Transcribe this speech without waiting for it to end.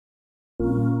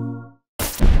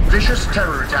vicious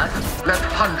terror attack left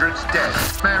hundreds dead.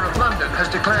 Mayor of London has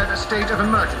declared a state of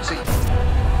emergency.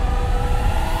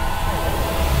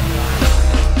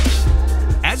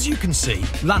 As you can see,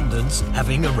 London's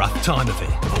having a rough time of it.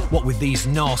 What with these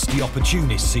nasty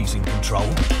opportunists seizing control.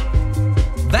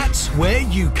 That's where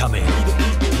you come in.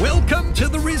 Welcome to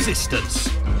the Resistance.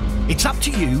 It's up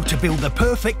to you to build the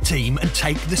perfect team and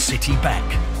take the city back.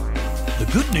 The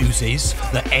good news is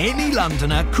that any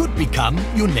Londoner could become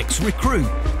your next recruit.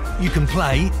 You can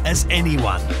play as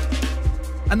anyone.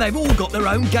 And they've all got their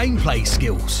own gameplay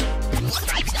skills.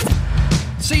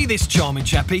 See this charming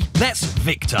chappie? That's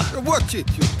Victor. Watch it,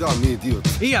 you dumb idiot.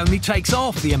 He only takes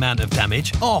half the amount of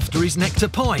damage after his nectar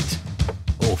pint.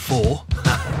 Or 4.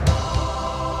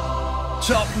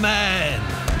 Top man!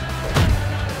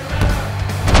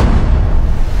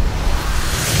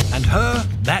 And her,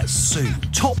 that's Sue,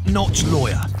 top-notch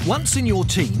lawyer. Once in your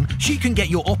team, she can get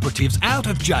your operatives out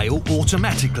of jail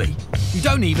automatically. You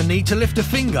don't even need to lift a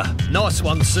finger. Nice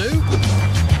one, Sue.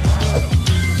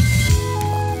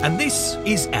 And this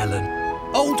is Alan,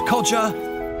 old codger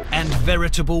and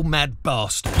veritable mad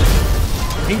bastard.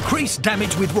 Increased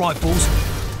damage with rifles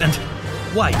and...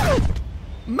 wait,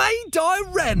 may die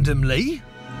randomly?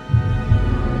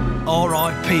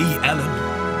 R.I.P.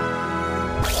 Alan.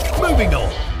 Moving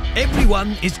on.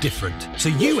 Everyone is different, so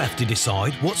you have to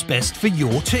decide what's best for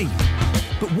your team.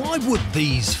 But why would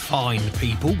these fine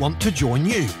people want to join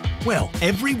you? Well,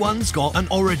 everyone's got an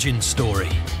origin story.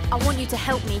 I want you to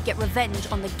help me get revenge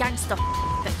on the gangster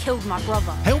that killed my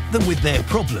brother. Help them with their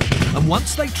problem, and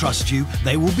once they trust you,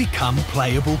 they will become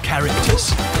playable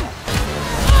characters.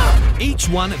 Each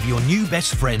one of your new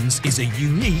best friends is a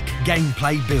unique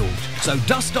gameplay build, so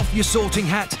dust off your sorting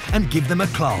hat and give them a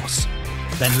class.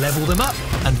 Then level them up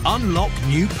and unlock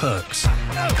new perks.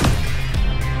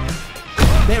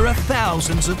 There are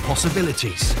thousands of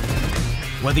possibilities.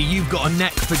 Whether you've got a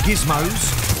knack for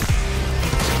gizmos,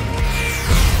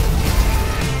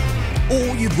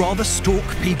 or you'd rather stalk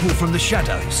people from the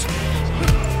shadows.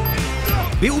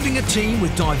 Building a team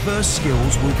with diverse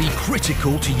skills will be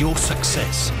critical to your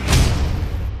success.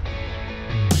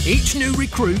 Each new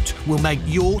recruit will make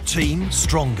your team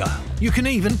stronger. You can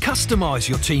even customise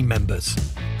your team members.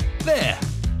 There,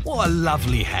 what a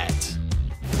lovely hat.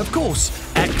 Of course,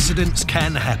 accidents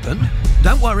can happen.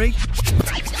 Don't worry.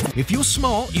 If you're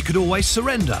smart, you could always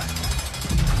surrender.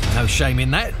 No shame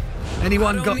in that.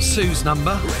 Anyone got Sue's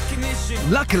number?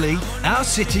 Luckily, our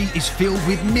city is filled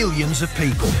with millions of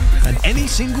people, and any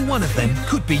single one of them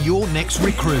could be your next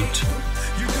recruit.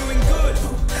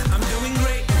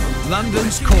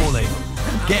 London's calling.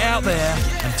 Get out there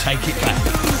and take it back.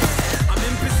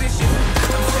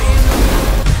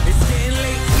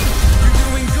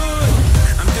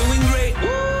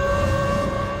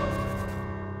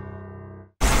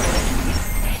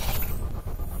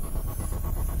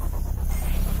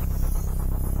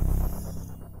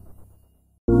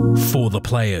 For the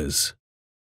players.